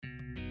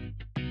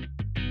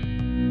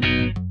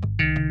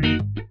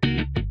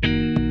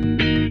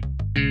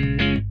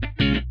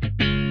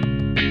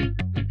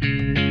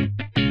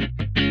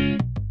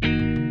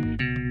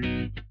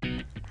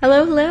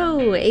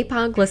Hello,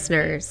 APOG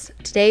listeners.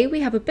 Today we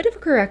have a bit of a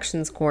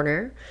corrections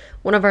corner.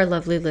 One of our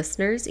lovely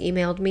listeners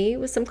emailed me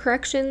with some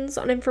corrections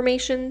on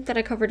information that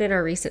I covered in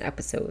our recent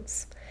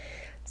episodes.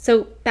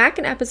 So back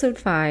in episode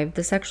 5,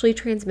 the sexually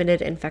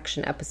transmitted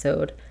infection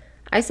episode,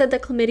 I said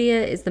that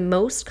chlamydia is the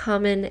most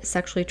common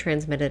sexually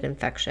transmitted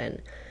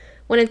infection,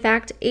 when in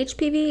fact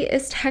HPV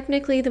is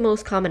technically the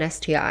most common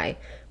STI,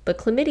 but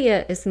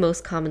chlamydia is the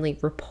most commonly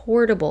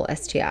reportable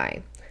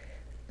STI.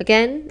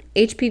 Again,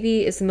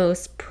 HPV is the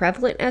most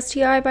prevalent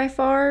STI by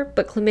far,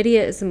 but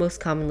chlamydia is the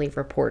most commonly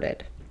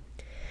reported.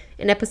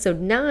 In episode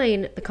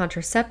 9, the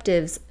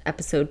contraceptives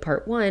episode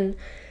part 1,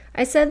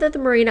 I said that the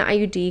Mirena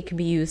IUD can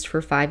be used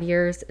for 5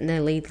 years and the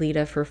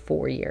Leadleta for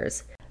 4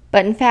 years.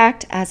 But in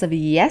fact, as of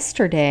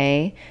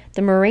yesterday,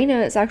 the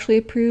Mirena is actually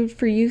approved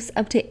for use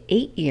up to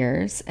 8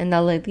 years, and the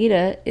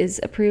Leadleta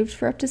is approved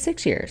for up to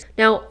 6 years.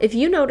 Now, if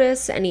you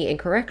notice any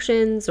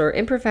incorrections or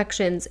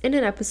imperfections in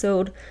an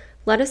episode,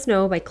 let us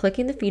know by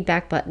clicking the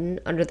feedback button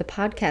under the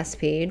podcast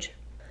page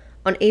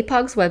on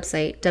APOG's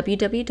website,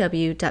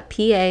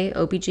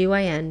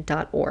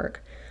 www.paobgyn.org,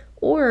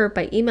 or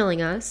by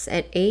emailing us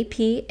at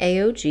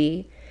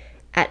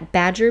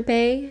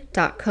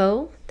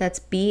apaog@badgerbay.co, that's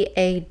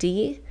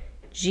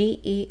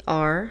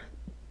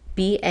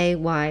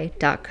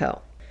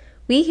BADGERBAY.co.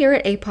 We here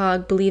at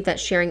APOG believe that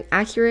sharing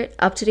accurate,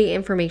 up-to-date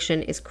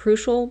information is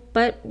crucial,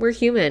 but we're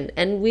human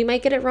and we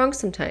might get it wrong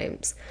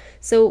sometimes.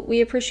 So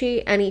we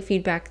appreciate any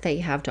feedback that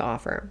you have to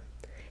offer.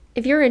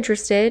 If you're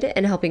interested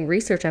in helping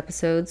research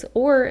episodes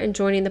or in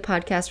joining the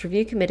podcast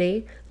review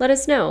committee, let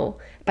us know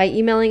by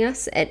emailing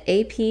us at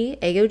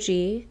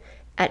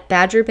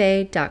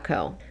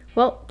apaog@badgerbay.co.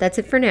 Well, that's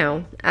it for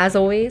now. As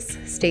always,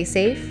 stay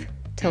safe,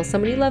 tell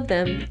someone you love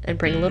them, and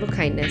bring a little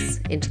kindness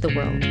into the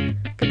world.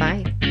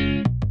 Goodbye.